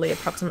Piers and Godley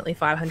approximately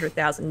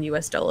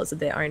 $500,000 of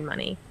their own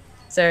money.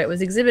 So it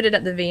was exhibited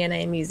at the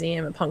V&A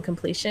Museum upon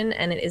completion,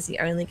 and it is the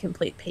only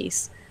complete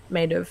piece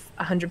made of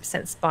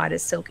 100% spider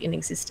silk in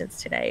existence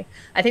today.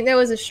 I think there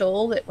was a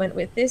shawl that went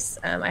with this.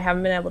 I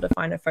haven't been able to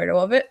find a photo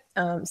of it.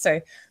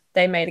 So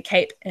they made a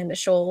cape and a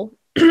shawl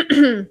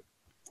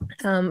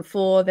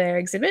for their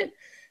exhibit.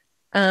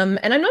 And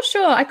I'm not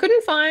sure. I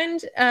couldn't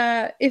find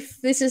if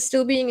this is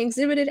still being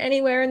exhibited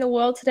anywhere in the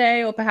world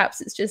today, or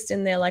perhaps it's just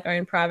in their like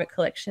own private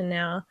collection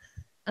now.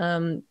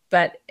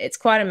 But it's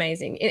quite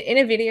amazing. In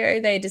a video,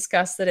 they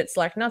discuss that it's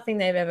like nothing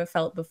they've ever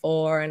felt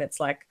before, and it's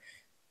like,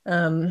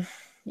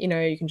 you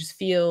know, you can just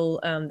feel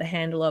the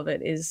handle of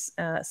it is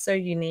so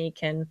unique,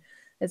 and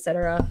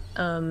etc.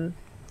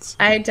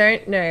 I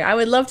don't know. I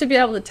would love to be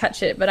able to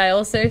touch it, but I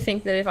also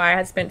think that if I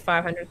had spent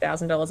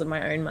 $500,000 of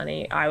my own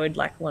money, I would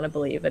like want to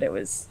believe that it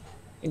was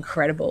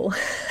incredible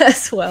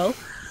as well.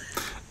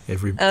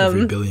 Every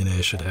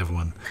billionaire should have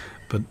one.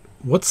 But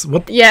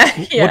what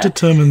Yeah.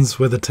 determines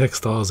whether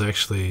textiles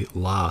actually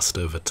last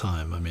over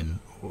time? I mean,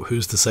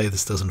 who's to say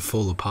this doesn't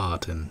fall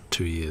apart in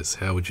 2 years?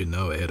 How would you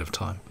know ahead of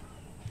time?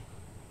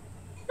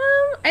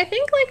 I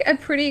think like a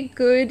pretty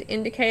good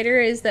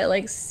indicator is that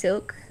like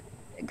silk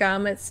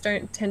garments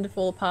don't tend to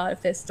fall apart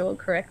if they're stored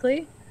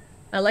correctly.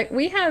 Like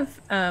we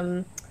have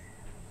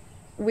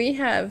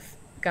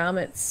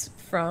garments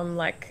from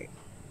like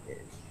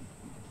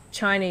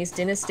Chinese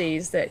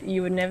dynasties that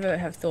you would never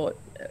have thought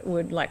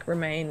would like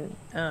remain.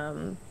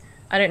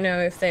 I don't know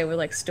if they were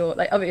like stored,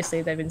 like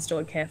obviously they've been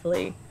stored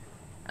carefully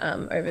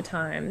over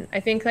time.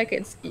 I think like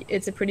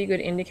it's a pretty good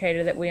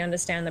indicator that we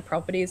understand the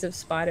properties of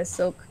spider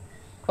silk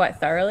quite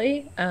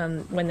thoroughly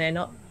when they're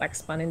not like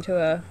spun into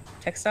a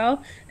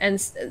textile. And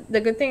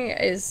the good thing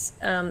is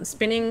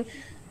spinning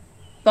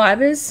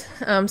fibers.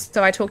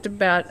 So I talked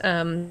about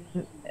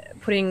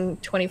putting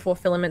 24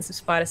 filaments of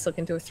spider silk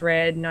into a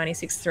thread,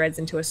 96 threads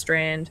into a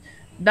strand.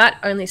 That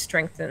only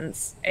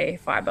strengthens a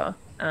fiber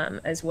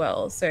as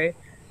well. So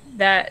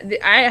that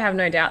I have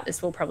no doubt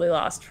this will probably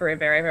last for a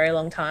very, very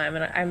long time,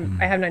 and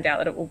I have no doubt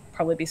that it will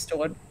probably be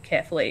stored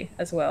carefully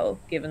as well,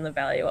 given the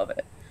value of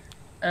it.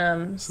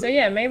 So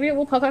yeah, maybe it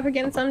will pop up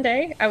again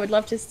someday. I would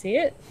love to see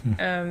it.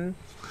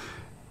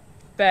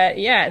 But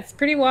yeah, it's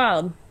pretty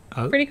wild.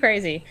 Pretty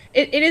crazy.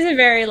 It is a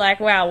very like,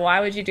 wow, why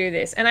would you do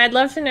this? And I'd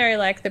love to know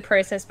like the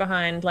process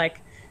behind like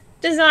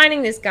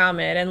designing this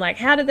garment, and like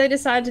how did they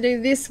decide to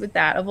do this with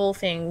that of all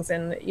things,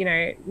 and you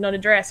know, not a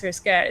dress or a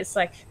skirt. It's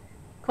like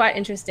quite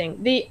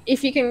interesting.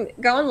 If you can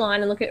go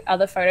online and look at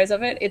other photos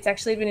of it, it's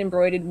actually been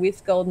embroidered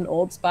with golden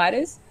orb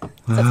spiders. So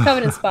it's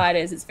covered in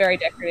spiders. It's very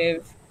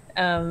decorative.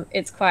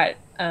 It's quite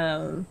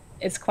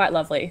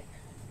lovely.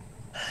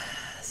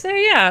 So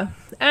yeah.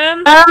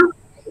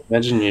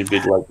 Imagine you'd be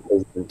like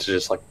hesitant to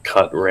just like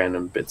cut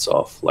random bits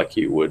off like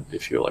you would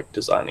if you're like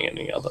designing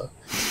any other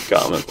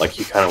garment. Like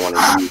you kind of want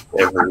to use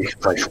every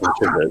like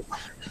inch of it.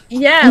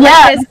 Yeah.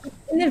 Like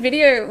in the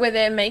video where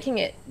they're making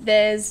it,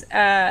 there's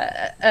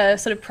a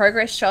sort of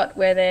progress shot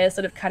where they're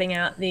sort of cutting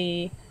out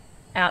the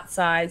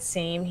outside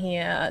seam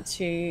here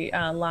to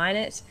line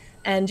it.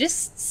 And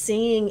just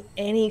seeing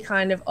any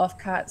kind of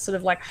offcut sort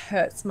of like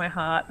hurts my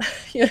heart.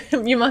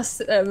 You must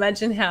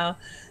imagine how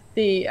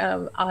the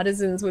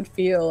artisans would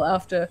feel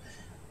after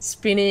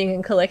spinning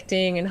and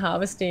collecting and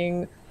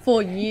harvesting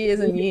for years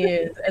and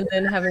years, and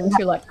then having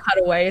to like cut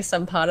away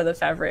some part of the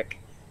fabric.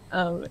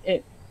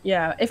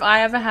 If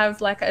I ever have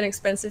like an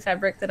expensive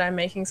fabric that I'm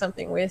making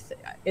something with,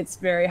 it's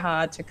very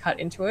hard to cut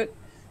into it.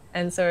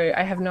 And so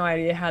I have no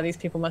idea how these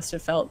people must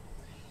have felt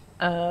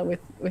with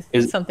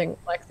something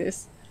like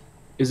this.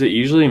 Is it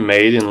usually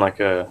made in like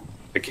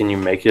can you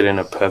make it in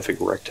a perfect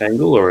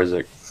rectangle, or is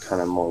it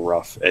kind of more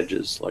rough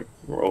edges, like,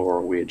 or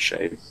a weird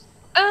shape?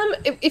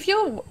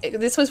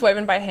 This was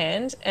woven by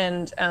hand,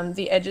 and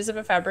the edges of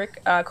a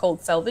fabric are called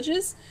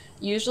selvages.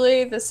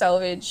 Usually the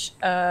selvage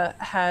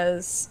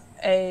has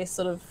a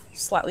sort of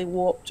slightly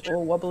warped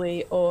or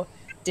wobbly or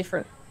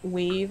different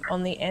weave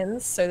on the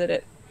ends so that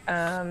it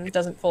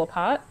doesn't fall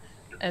apart.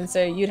 And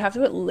so you'd have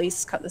to at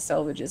least cut the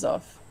selvages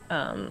off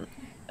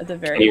at the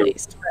very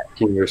least.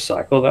 Can you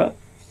recycle that?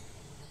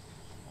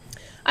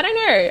 I don't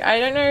know. I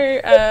don't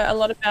know a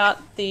lot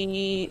about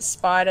the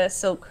spider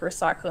silk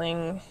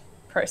recycling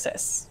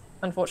process.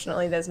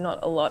 unfortunately, there's not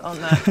a lot on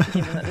that,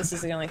 given that this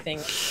is the only thing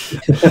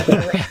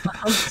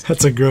around.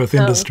 That's a growth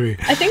industry.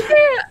 I think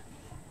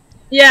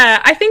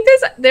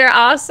there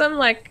are some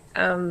like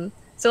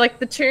so like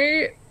the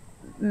two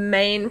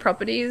main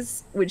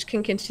properties which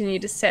can continue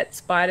to set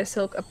spider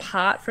silk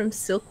apart from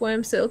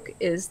silkworm silk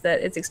is that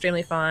it's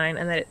extremely fine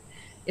and that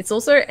it's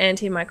also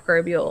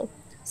antimicrobial.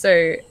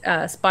 So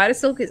spider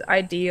silk is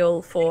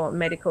ideal for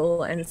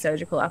medical and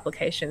surgical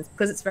applications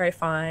because it's very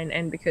fine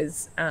and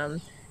because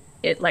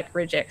it like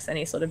rejects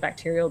any sort of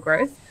bacterial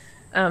growth.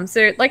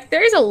 So like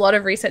there is a lot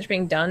of research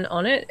being done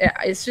on it.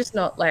 It's just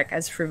not like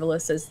as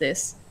frivolous as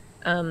this.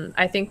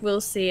 I think we'll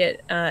see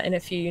it in a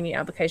few uni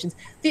applications.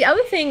 The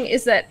other thing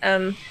is that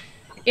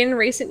in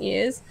recent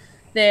years,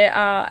 there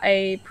are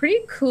a pretty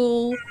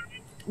cool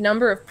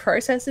number of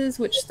processes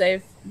which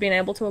they've been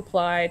able to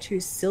apply to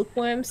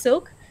silkworm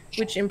silk,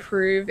 which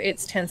improve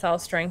its tensile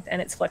strength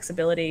and its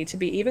flexibility to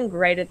be even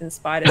greater than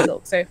spider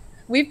silk. So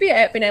we've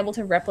been able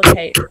to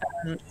replicate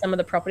some of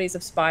the properties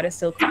of spider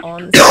silk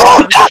on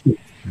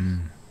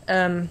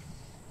silkworm.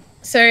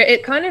 So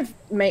it kind of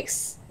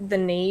makes the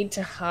need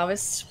to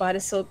harvest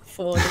spider silk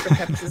for different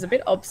purposes a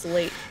bit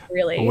obsolete,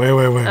 really. Wait,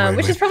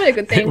 which is probably a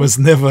good thing. It was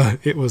never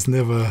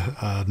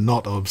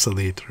not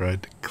obsolete,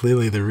 right?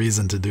 Clearly, the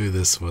reason to do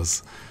this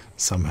was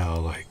somehow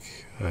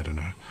like, I don't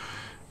know,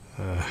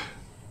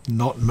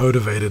 not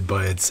motivated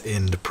by its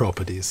end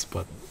properties,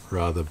 but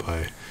rather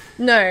by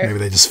maybe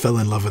they just fell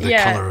in love with the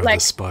color of the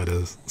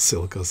spider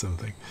silk or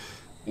something.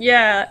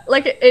 Yeah,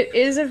 like it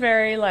is a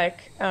very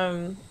like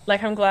I'm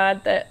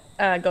glad that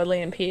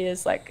Godley and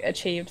Piers like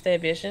achieved their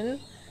vision.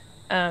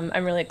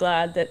 I'm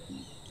glad that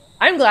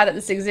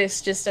this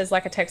exists just as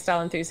like a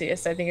textile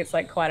enthusiast. I think it's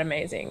like quite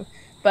amazing,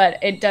 but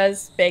it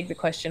does beg the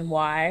question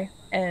why.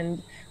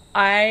 And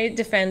I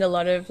defend a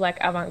lot of like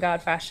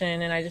avant-garde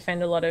fashion and I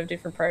defend a lot of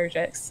different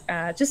projects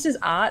just as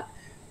art.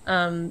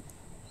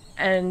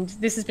 And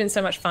this has been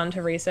so much fun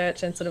to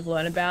research and sort of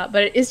learn about,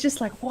 but it is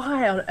just like,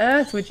 why on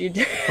earth would you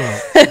do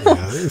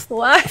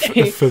why?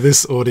 For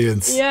this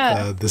audience,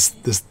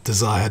 this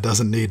desire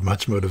doesn't need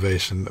much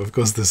motivation. Of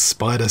course, this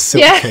spider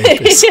silk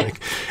cape is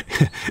like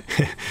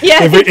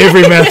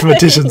every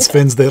mathematician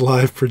spends their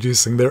life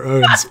producing their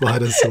own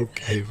spider silk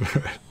cape.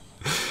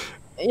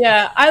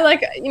 Yeah, I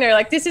like,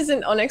 this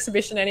isn't on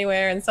exhibition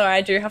anywhere, and so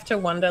I do have to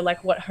wonder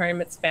like what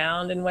home it's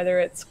found and whether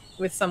it's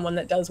with someone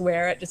that does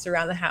wear it just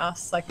around the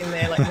house, like in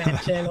their like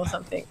mansion or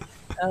something.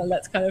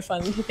 That's kind of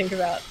fun to think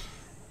about.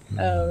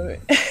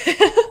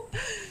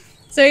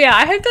 So yeah,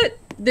 I hope that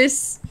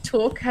this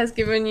talk has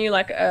given you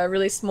like a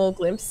really small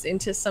glimpse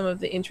into some of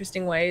the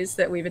interesting ways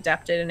that we've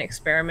adapted and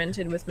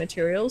experimented with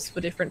materials for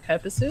different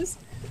purposes.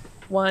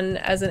 One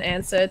as an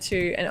answer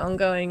to an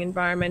ongoing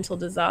environmental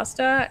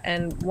disaster,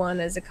 and one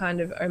as a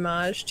kind of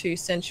homage to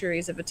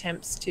centuries of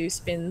attempts to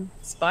spin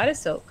spider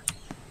silk.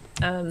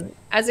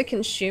 As a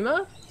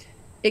consumer,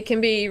 it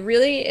can be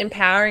really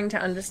empowering to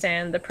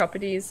understand the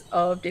properties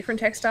of different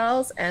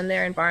textiles and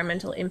their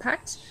environmental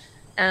impact,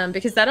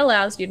 because that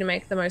allows you to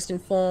make the most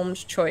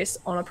informed choice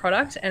on a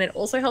product, and it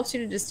also helps you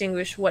to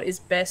distinguish what is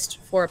best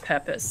for a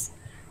purpose.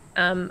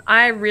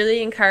 I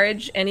really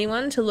encourage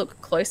anyone to look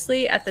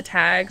closely at the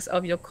tags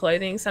of your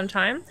clothing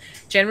sometime.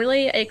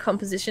 Generally, a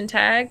composition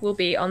tag will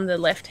be on the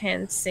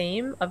left-hand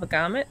seam of a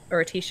garment or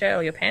a t-shirt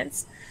or your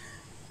pants.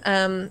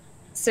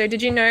 So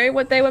did you know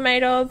what they were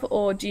made of,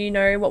 or do you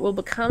know what will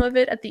become of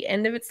it at the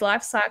end of its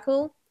life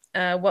cycle?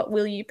 What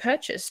will you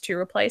purchase to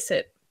replace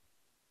it?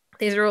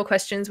 These are all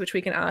questions which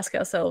we can ask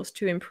ourselves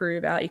to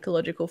improve our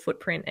ecological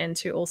footprint and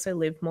to also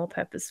live more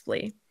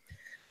purposefully.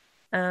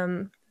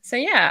 So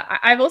yeah,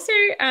 I've also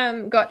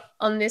got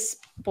on this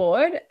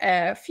board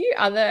a few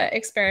other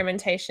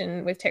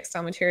experimentation with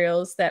textile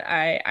materials that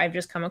I've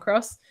just come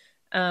across.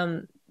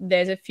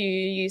 There's a few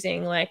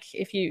using like,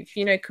 if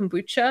you know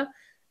kombucha,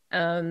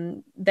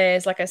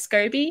 there's like a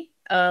SCOBY,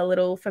 a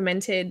little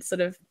fermented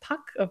sort of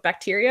puck of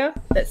bacteria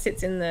that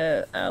sits in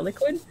the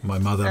liquid. My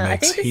mother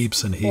makes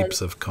heaps and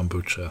heaps of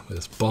kombucha.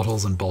 There's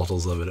bottles and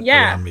bottles of it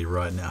around me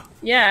right now.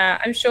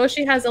 Yeah, I'm sure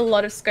she has a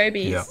lot of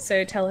SCOBYs,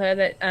 so tell her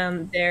that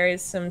there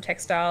is some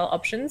textile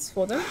options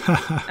for them.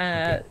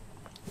 That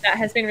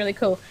has been really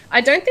cool.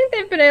 I don't think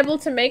they've been able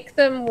to make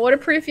them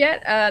waterproof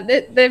yet.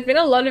 There've been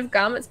a lot of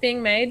garments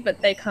being made, but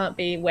they can't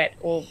be wet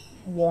or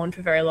worn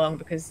for very long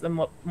because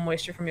the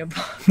moisture from your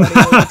body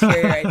will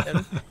deteriorate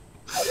them.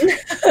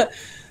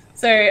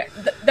 So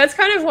that's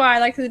kind of why,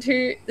 like, the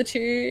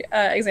two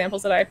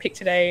examples that I picked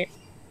today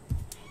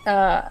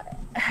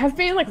have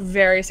been like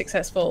very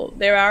successful.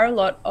 There are a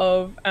lot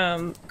of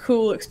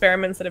cool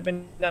experiments that have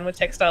been done with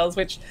textiles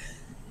which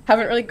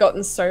haven't really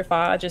gotten so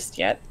far just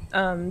yet,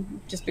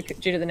 just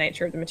due to the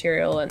nature of the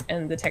material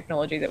and the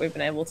technology that we've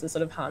been able to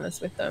sort of harness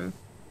with them.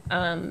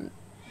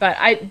 But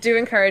I do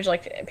encourage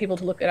like people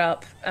to look it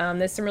up.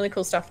 There's some really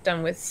cool stuff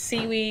done with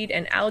seaweed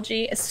and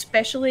algae,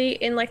 especially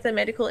in like the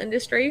medical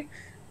industry.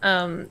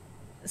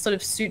 Sort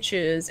of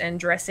sutures and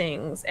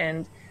dressings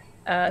and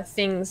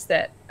things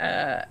that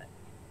are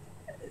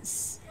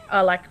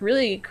like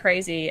really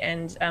crazy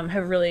and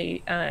have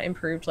really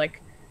improved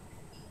like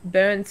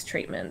burns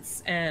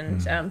treatments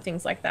and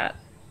things like that.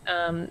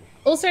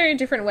 Also,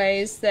 different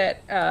ways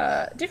that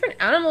different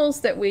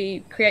animals that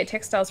we create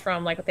textiles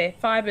from, like their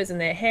fibers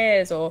and their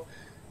hairs. Or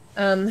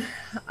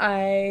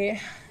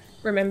I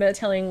remember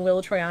telling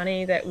Will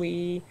Troyani that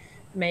we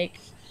make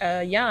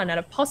yarn out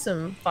of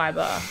possum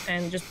fiber,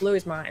 and just blew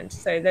his mind.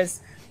 So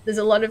there's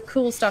a lot of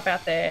cool stuff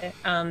out there,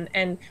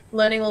 and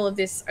learning all of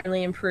this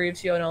only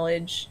improves your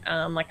knowledge,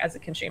 like as a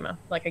consumer.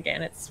 Like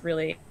again, it's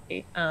really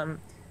can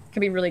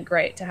be really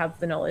great to have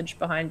the knowledge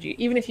behind you,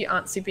 even if you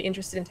aren't super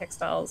interested in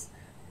textiles.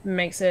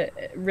 Makes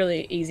it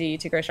really easy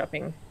to go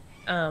shopping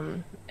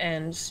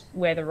and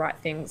wear the right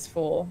things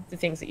for the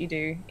things that you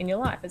do in your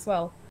life as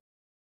well.